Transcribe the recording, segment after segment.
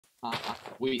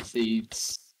Wheat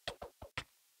seeds.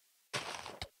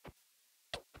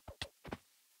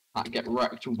 Get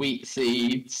wrecked, wheat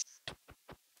seeds.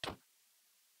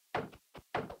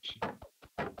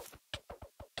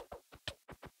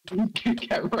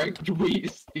 Get wrecked,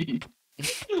 wheat seeds.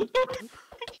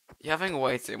 You're having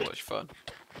way too much fun.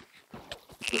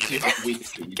 You have wheat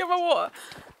seeds. Give me water.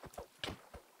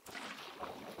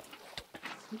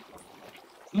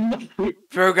 No.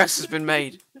 Progress has been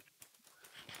made.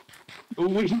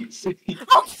 Wheat seeds.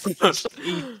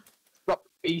 Stop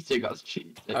eating, that's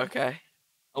cheating. Okay.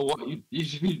 Oh, what? You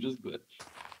just glitch.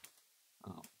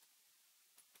 Oh.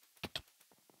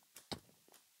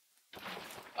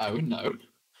 Oh no.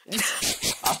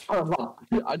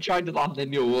 I tried to land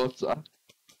in your water.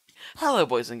 Hello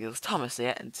boys and girls, Thomas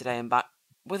here, and today I'm back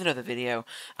with another video,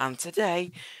 and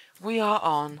today we are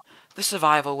on the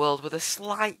survival world with a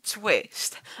slight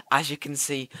twist. As you can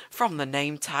see from the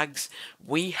name tags,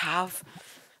 we have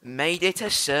made it a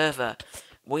server.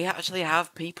 We actually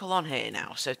have people on here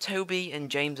now, so Toby and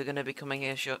James are going to be coming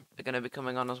here, are going to be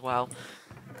coming on as well,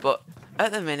 but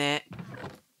at the minute,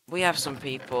 we have some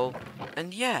people,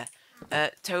 and yeah,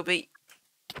 Toby,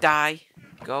 die,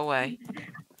 go away.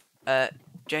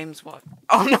 James, what?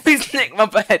 Oh no, he's nicked my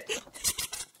bed.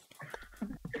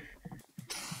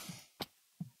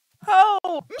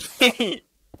 Help me!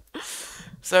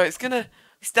 So it's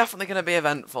definitely gonna be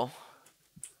eventful.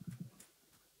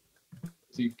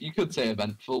 So you could say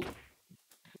eventful.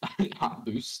 Hat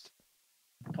boost.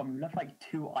 Tom, you left like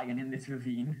 2 iron in this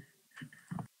ravine.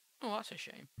 Oh, that's a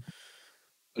shame.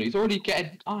 But he's already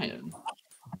getting iron.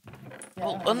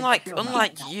 Well, Yeah,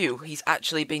 unlike you, he's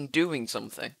actually been doing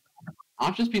something.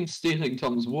 I've just been stealing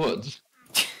Tom's wood.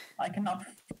 I cannot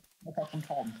look from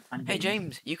Tom. And Hey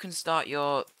James, you can start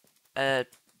your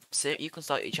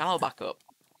channel back up.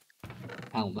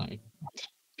 Hell no.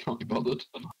 Can't be bothered.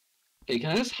 Okay,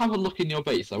 can I just have a look in your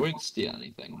base? I won't steal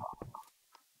anything.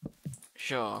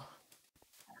 Sure.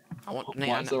 I want.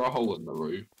 Why is there a hole in the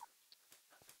roof?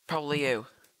 Probably you.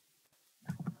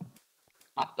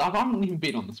 I haven't even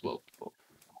been on this world before.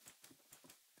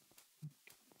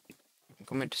 I'm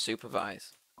coming to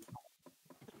supervise.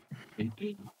 Did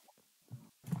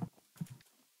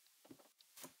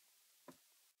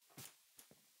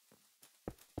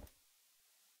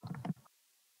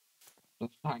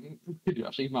you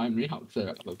actually mind me how to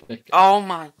have a pick? Oh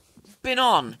my! Been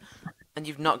on, and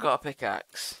you've not got a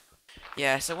pickaxe.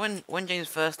 Yeah. So when James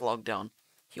first logged on,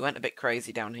 he went a bit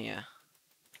crazy down here.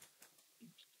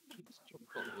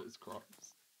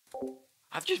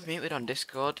 I've just muted on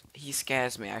Discord. He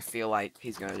scares me. I feel like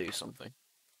he's gonna do something.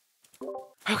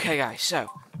 Okay, guys.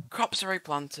 So crops are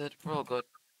replanted. We're all good.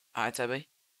 Hi, Toby.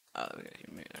 Oh, there we go.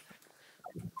 You muted.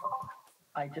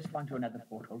 I just found you another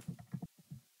portal.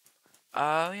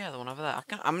 Oh yeah, the one over there.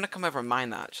 I'm gonna come over and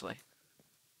mine that actually.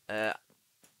 I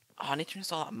need to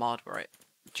install that mod where it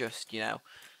just,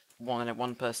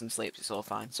 one person sleeps, it's all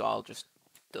fine. So I'll just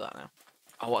do that now.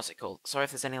 Oh, what's it called? Sorry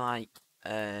if there's any like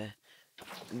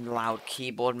loud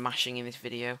keyboard mashing in this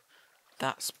video.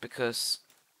 That's because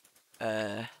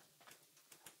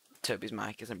Toby's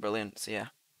mic isn't brilliant. So yeah.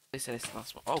 This is the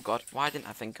last one. Oh god, why didn't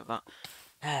I think of that?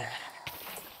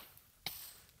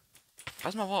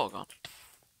 Where's my water gone?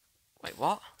 Wait,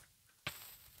 what?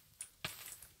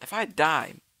 If I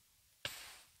die...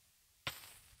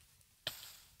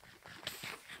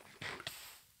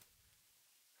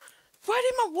 Where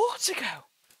did my water go?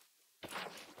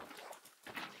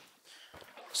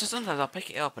 So sometimes I'll pick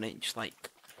it up and it just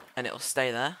and it'll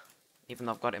stay there, even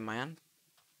though I've got it in my hand.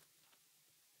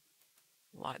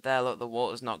 Like there, look, the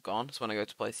water's not gone, so when I go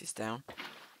to place this down,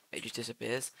 it just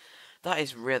disappears.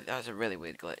 That's a really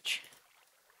weird glitch.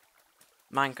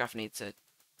 Minecraft needs to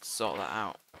sort that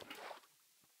out.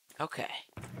 Okay.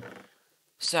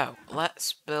 So,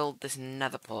 let's build this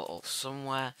nether portal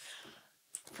somewhere.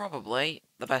 Probably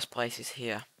the best place is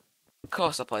here. Of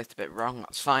course I placed a bit wrong,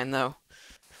 that's fine though.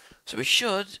 So we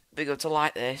should be good to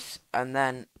light this, and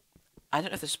then... I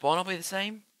don't know if the spawn will be the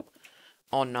same,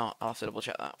 or not. I'll have to double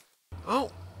check that.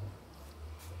 Oh!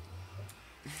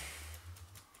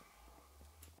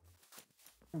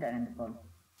 I'm getting in the phone.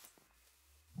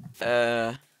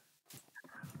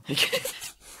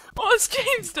 What has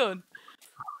James done?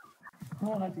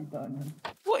 What has he done?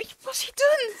 What's he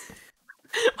done?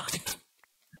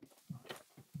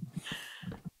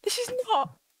 This is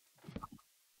not...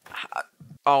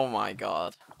 Oh my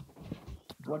god.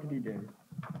 What did he do?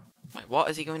 Wait, what?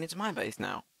 Is he going into my base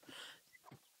now?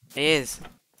 He is.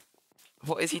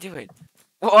 What is he doing?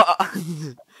 What?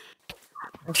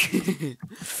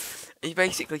 He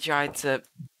basically tried to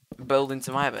build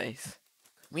into my base.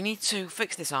 We need to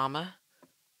fix this armor.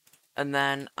 And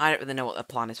then, I don't really know what the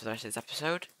plan is for the rest of this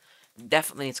episode.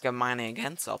 Definitely need to go mining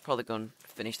again, so I'll probably go and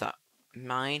finish that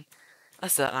mine.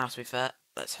 Let's do that now, to be fair.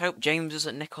 Let's hope James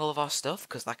doesn't nick all of our stuff,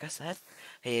 because like I said,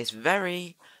 he is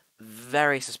very,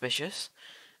 very suspicious.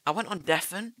 I went on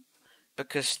deafen,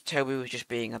 because Toby was just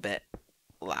being a bit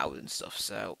loud and stuff,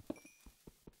 so...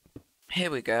 Here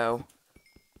we go.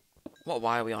 What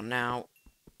Y are we on now?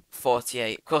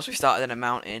 48. Of course, we started in a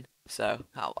mountain, so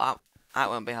that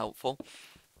won't be helpful.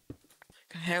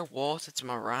 I can hear water to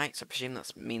my right, so I presume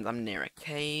that means I'm near a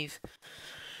cave.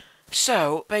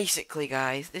 So, basically,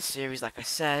 guys, this series, like I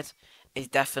said, is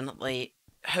definitely,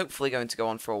 hopefully going to go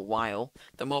on for a while.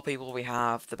 The more people we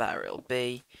have, the better it'll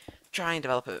be. Try and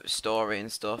develop a story and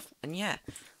stuff, and yeah.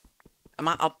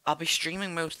 I'll be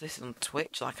streaming most of this on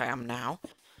Twitch, like I am now.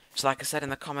 So like I said in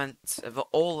the comments of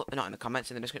all, not in the comments,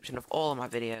 in the description of all of my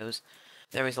videos,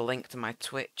 there is a link to my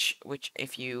Twitch, which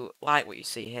if you like what you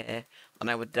see here, then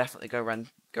I would definitely go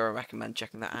recommend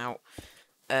checking that out.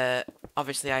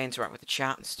 Obviously I interact with the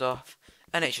chat and stuff,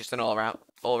 and it's just an all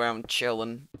around chill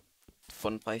and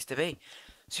fun place to be.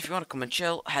 So if you want to come and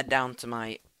chill, head down to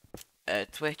my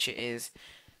Twitch. It is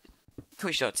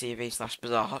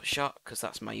twitch.tv/bizarrehotshot, because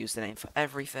that's my username for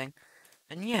everything.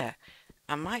 And yeah,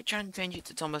 I might try and change it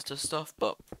to Thomas Does Stuff,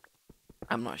 but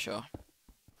I'm not sure.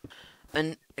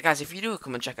 And guys, if you do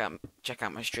come and check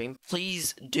out my stream,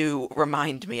 please do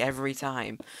remind me every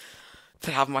time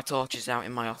to have my torches out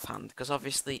in my offhand, because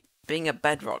obviously being a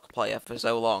Bedrock player for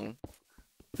so long,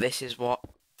 this is what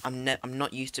I'm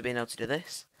not used to being able to do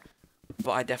this,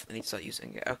 but I definitely need to start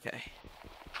using it. Okay.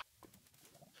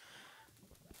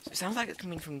 So it sounds like it's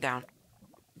coming from down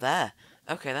there.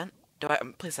 Okay then.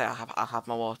 Please say I'll have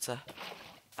my water.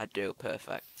 I do.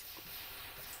 Perfect.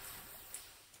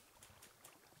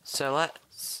 So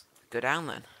let's go down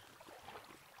then.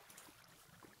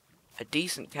 A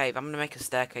decent cave. I'm gonna make a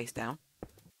staircase down.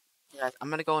 Yeah, I'm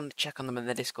gonna go and check on them in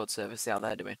the Discord server, see how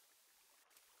they're doing.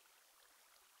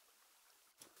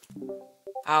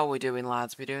 How are we doing,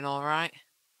 lads? We doing all right?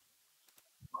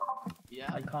 Yeah,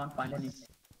 I can't find anything.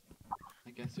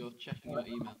 I guess you're checking your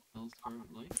emails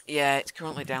currently. Yeah, it's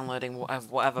currently downloading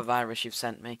whatever virus you've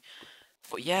sent me.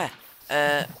 But yeah,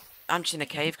 I'm just in a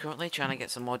cave currently trying to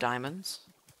get some more diamonds.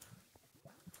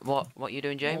 What are you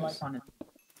doing, All I James? found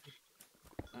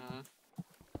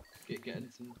is Getting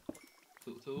some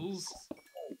tools.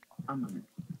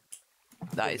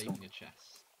 That is Making a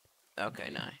chest. okay.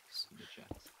 Nice. In the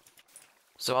chest.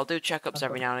 So I'll do checkups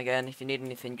every now and again. If you need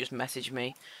anything, just message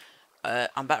me.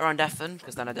 I'm better on deafen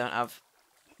because then I don't have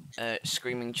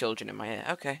screaming children in my ear.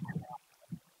 Okay.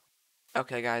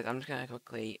 Okay, guys, I'm just gonna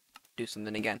quickly do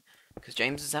something again because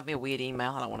James has sent me a weird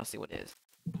email and I want to see what it is.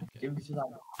 Okay. it was like,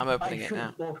 I'm opening it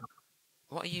now. Go.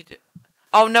 What are you doing?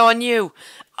 Oh no, on you!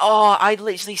 Oh, I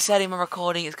literally said in my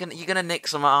recording, you're gonna nick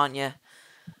some, aren't you?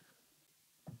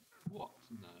 What?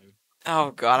 No.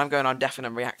 Oh god, I'm going on deafen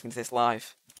and reacting to this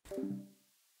live.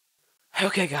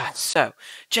 Okay, guys, so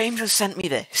James has sent me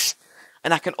this,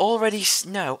 and I can already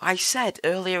know. I said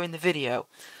earlier in the video,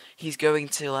 he's going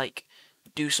to like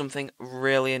do something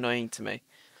really annoying to me.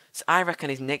 So I reckon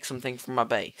he's nicked something from my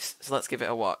base. So let's give it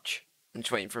a watch. I'm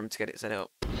just waiting for him to get it set up.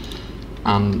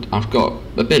 And I've got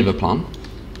a bit of a plan.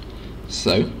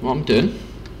 So what I'm doing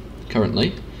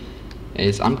currently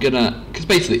is I'm gonna, because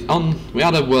basically we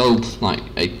had a world like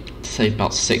say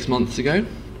about 6 months ago.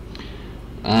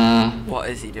 What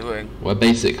is he doing? Where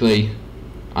basically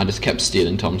I just kept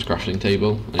stealing Tom's crafting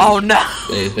table. And Oh no!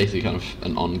 It was basically kind of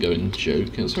an ongoing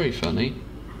joke. It was very funny.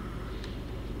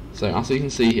 So as you can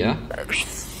see here,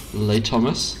 Lay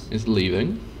Thomas is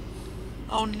leaving.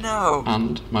 Oh no!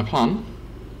 And my plan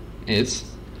is,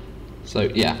 so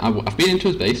yeah, I've been into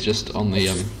his base just on the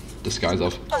disguise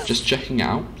of just checking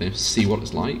out, see what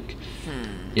it's like.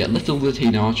 Yeah, little did he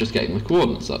know I was just getting the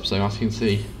coordinates up. So as you can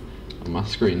see on my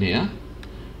screen here,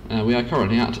 we are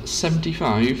currently at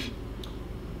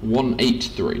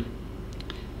 75,183,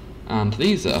 and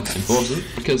these are important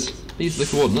because these are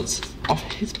the coordinates of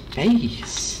his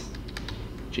base.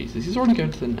 Jesus, he's already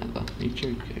going to the Nether. Are you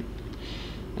joking?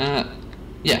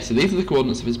 Yeah, so these are the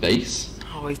coordinates of his base.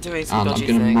 Oh, he's doing some And I'm dodgy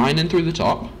going to thing. mine in through the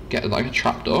top, get like a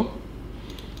trapdoor,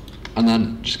 and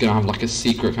then just going to have like a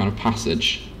secret kind of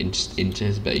passage into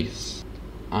his base.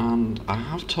 And I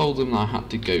have told him that I had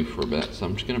to go for a bit, so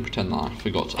I'm just going to pretend that I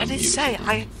forgot to I did unmute say,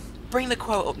 something. bring the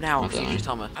quote up now, I don't know.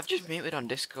 Thomas. I've just muted on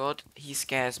Discord. He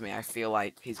scares me. I feel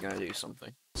like he's going to do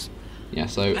something. Yeah,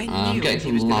 so I I'm knew getting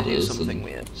he was some gonna do ladders something and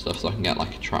weird. stuff so I can get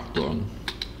like a trapdoor and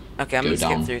Okay, I'm go going to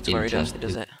down skip through to where he into does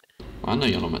his- it. I know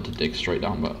you're not meant to dig straight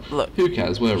down, but Look, who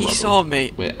cares? We're he rebels. saw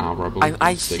me. We're our rebels.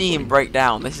 I see him break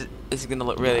down. This is going to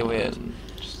look really weird.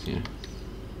 Just, yeah.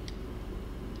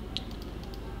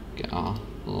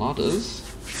 ladders.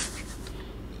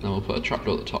 Then we'll put a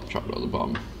trapdoor at the top, trapdoor at the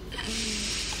bottom.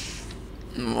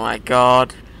 Oh my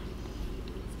god.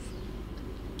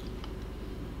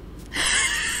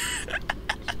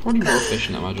 Probably more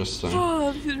efficient if I just This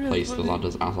is really place the funny.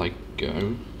 ladders as I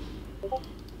go.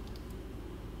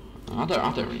 I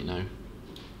don't really know.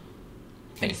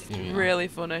 Okay, It's here we are. really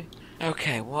funny.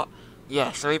 Okay, what?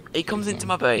 Yeah, so he comes into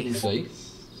my In his base. base.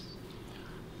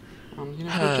 And you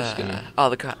know, we're just gonna Oh,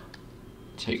 the cat.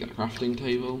 take that crafting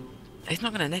table He's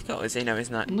not gonna nick it, is he? No, he's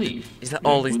not. and leave. Is that No,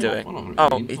 all he's we're not- doing? we're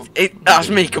not Oh, really- that's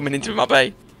me coming into my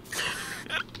base.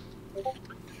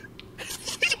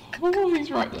 Oh,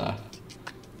 he's right there.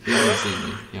 He hasn't seen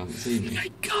me. He hasn't seen me.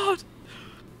 My god.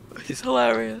 He's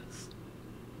hilarious.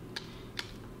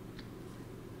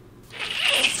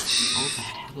 How the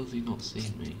hell has he not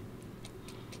seen me?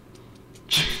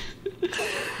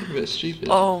 A bit stupid.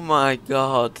 Oh my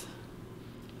god.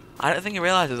 I don't think he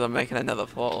realises I'm making another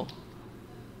portal.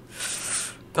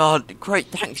 God, great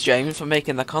thanks James for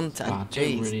making the content. I don't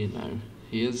Jeez. really know.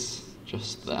 He is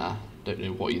just there. Don't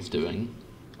know what he's doing.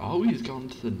 Oh, he's gone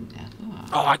to the nether.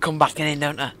 Oh, I come back in,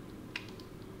 don't I?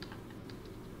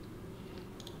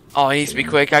 Oh, he needs to be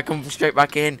quick. I come straight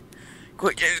back in.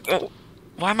 Quick, James, go.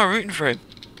 Why am I rooting for him?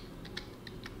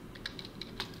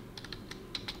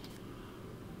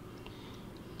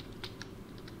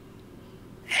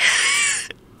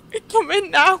 Come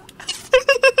in now.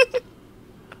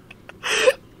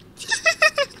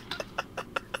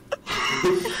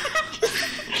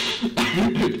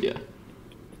 Yeah.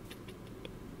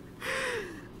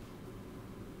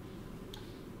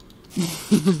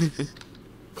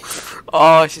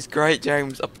 Oh, this is great,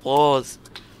 James. Applause.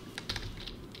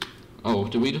 Oh,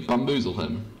 did we just bamboozle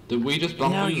him? Did we just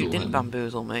bamboozle No, him? you didn't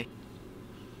bamboozle me.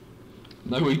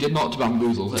 No, we did not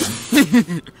bamboozle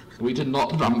him. We did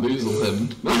not bamboozle him.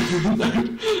 No.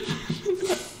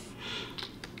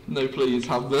 No, please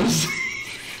have this.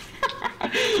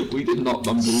 We did not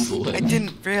bamboozle him. I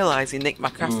didn't realise he nicked my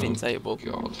crafting Oh, table.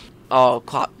 God. Oh,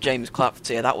 clap, James clapped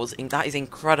here. That is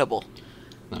incredible.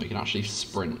 No, we can actually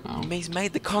sprint now. He's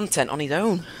made the content on his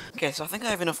own. Okay, so I think I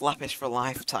have enough lapis for a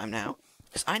lifetime now.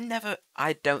 Because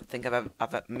I don't think I've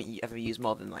ever used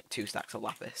more than like 2 stacks of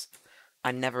lapis.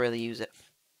 I never really use it.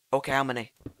 Okay, how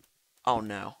many? Oh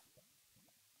no.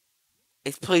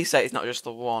 Please say it's not just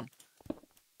the one.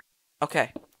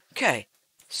 Okay. Okay.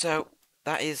 So,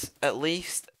 that is at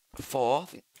least 4.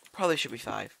 Probably should be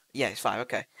 5. Yeah, it's 5,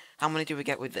 okay. How many do we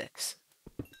get with this?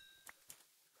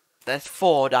 There's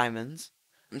 4 diamonds.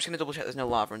 I'm just going to double check there's no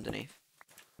lava underneath.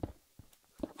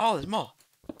 Oh, there's more.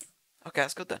 Okay,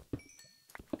 that's good then.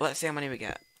 Let's see how many we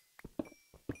get.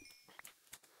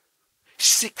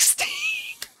 16!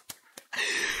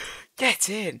 Get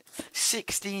in!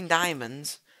 16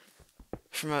 diamonds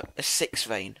from a 6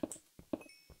 vein.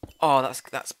 Oh,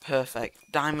 that's perfect.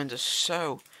 Diamonds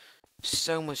are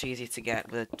so much easier to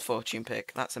get with a fortune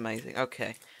pick. That's amazing.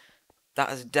 Okay. That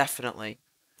has definitely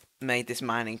made this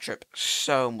mining trip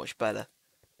so much better.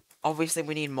 Obviously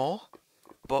we need more,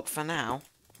 but for now,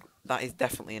 that is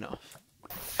definitely enough.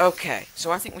 Okay,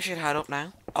 so I think we should head up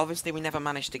now. Obviously we never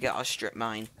managed to get our strip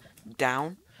mine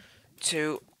down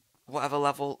to whatever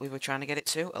level we were trying to get it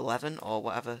to, 11 or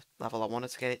whatever level I wanted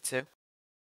to get it to.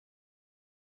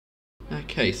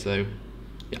 Okay, so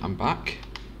yeah, I'm back.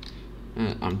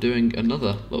 I'm doing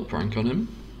another little prank on him.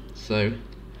 So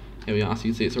here we are. As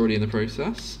you can see, it's already in the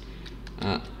process.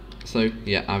 So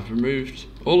yeah, I've removed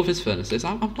all of his furnaces.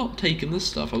 I've not taken this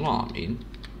stuff. I'm not. I mean,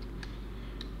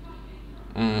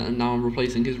 and now I'm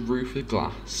replacing his roof with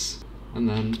glass, and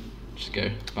then just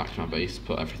go back to my base,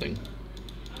 put everything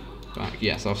back.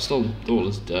 Yes, I've stolen all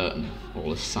his dirt and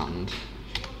all his sand.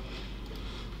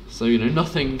 So you know,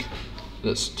 nothing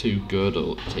that's too good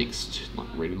or takes like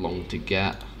really long to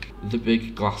get. The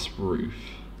big glass roof.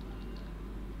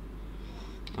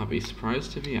 I'd be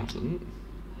surprised if he hasn't,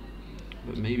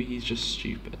 but maybe he's just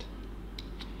stupid.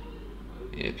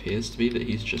 It appears to be that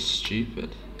he's just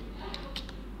stupid.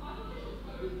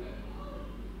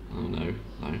 Oh no,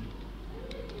 no.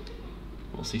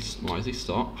 Why is he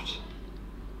stopped?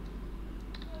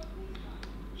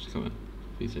 Just come in.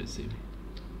 Please don't see me.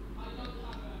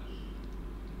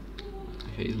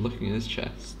 Okay, he's looking at his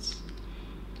chests.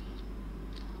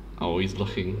 Oh, he's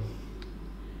looking.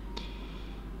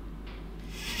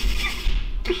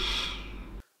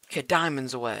 Okay,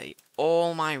 diamonds away.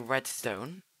 All my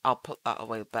redstone, I'll put that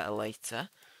away better later.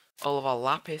 All of our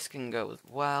lapis can go as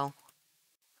well.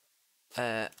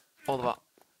 All of our...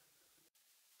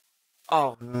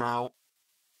 Oh no.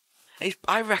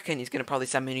 I reckon he's going to probably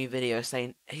send me a new video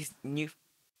saying his new...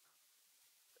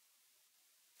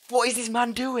 What is this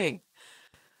man doing?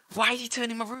 Why is he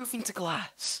turning my roof into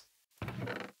glass?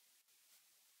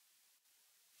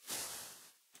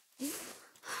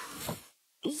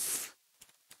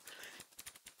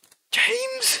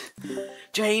 James!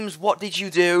 James, what did you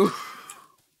do?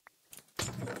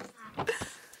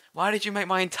 Why did you make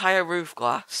my entire roof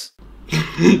glass?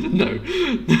 No.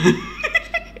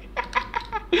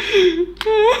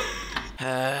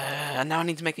 And now I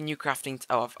need to make a new crafting.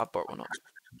 Oh, I've bought one up.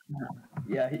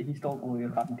 Yeah, he stole all your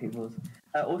crafting tables.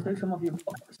 Also, some of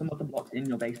the blocks in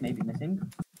your base may be missing.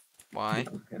 Why?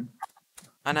 Okay.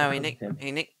 I know he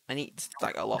needs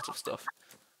like a lot of stuff.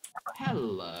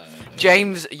 Hello.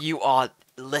 James, you are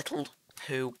little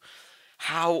poo.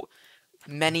 How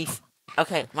many?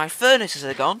 Okay, my furnaces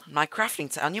are gone. My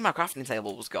crafting. I knew my crafting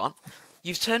table was gone.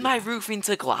 You've turned my roof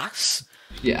into glass.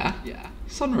 Yeah.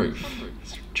 Sunroof.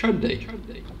 It's trendy.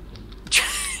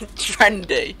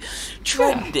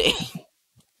 Trendy.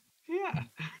 Yeah.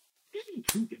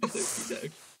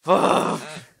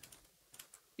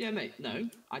 Yeah, mate. No,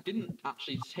 I didn't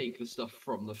actually take the stuff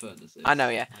from the furnaces. I know,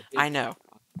 yeah. I know.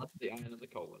 I had the iron and the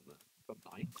coal in there. But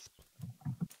nice.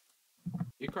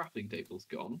 Your crafting table's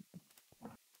gone.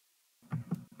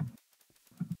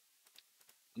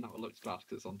 And now it looks bad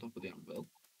because it's on top of the anvil.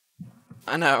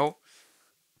 I know.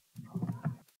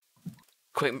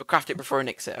 Quick, craft it before I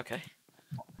nix it, okay?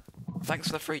 Thanks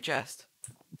for the free chest.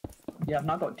 Yeah, I've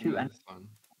now got 2 Yeah, and it's fine.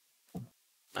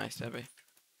 Nice, Debbie.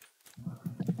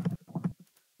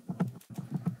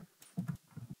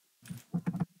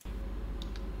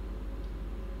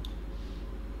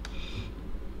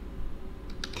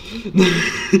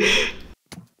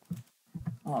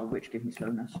 oh, which gives me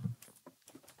slowness.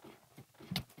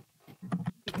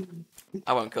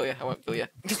 I won't kill you.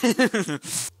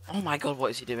 Oh my god,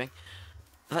 what is he doing?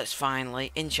 Let's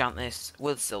finally enchant this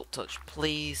with Silk Touch.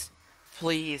 Please,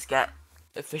 please get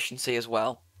efficiency as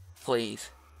well. Please.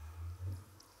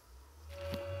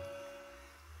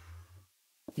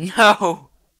 No!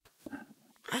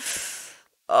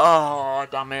 Oh,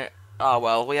 damn it. Oh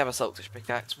well, we have a Silk Touch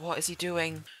pickaxe. What is he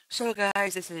doing? So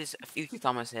guys, this is Future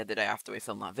Thomas here the day after we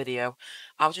filmed that video.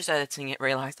 I was just editing it,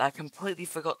 realised I completely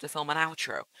forgot to film an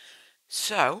outro.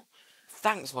 So,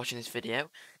 thanks for watching this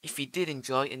video. If you did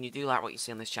enjoy and you do like what you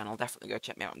see on this channel, definitely go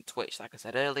check me out on Twitch, like I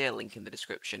said earlier, link in the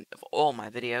description of all my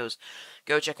videos.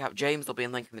 Go check out James, there'll be a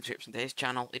link in the description to his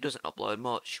channel. He doesn't upload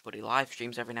much, but he live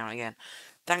streams every now and again.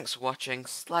 Thanks for watching,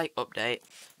 slight update,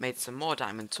 made some more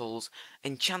diamond tools,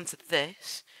 enchanted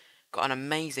this, got an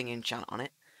amazing enchant on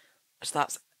it, so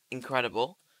that's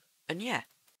incredible, and yeah.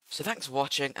 So thanks for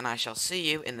watching, and I shall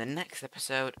see you in the next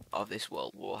episode of this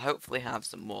world. We'll hopefully have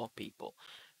some more people.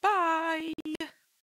 Bye!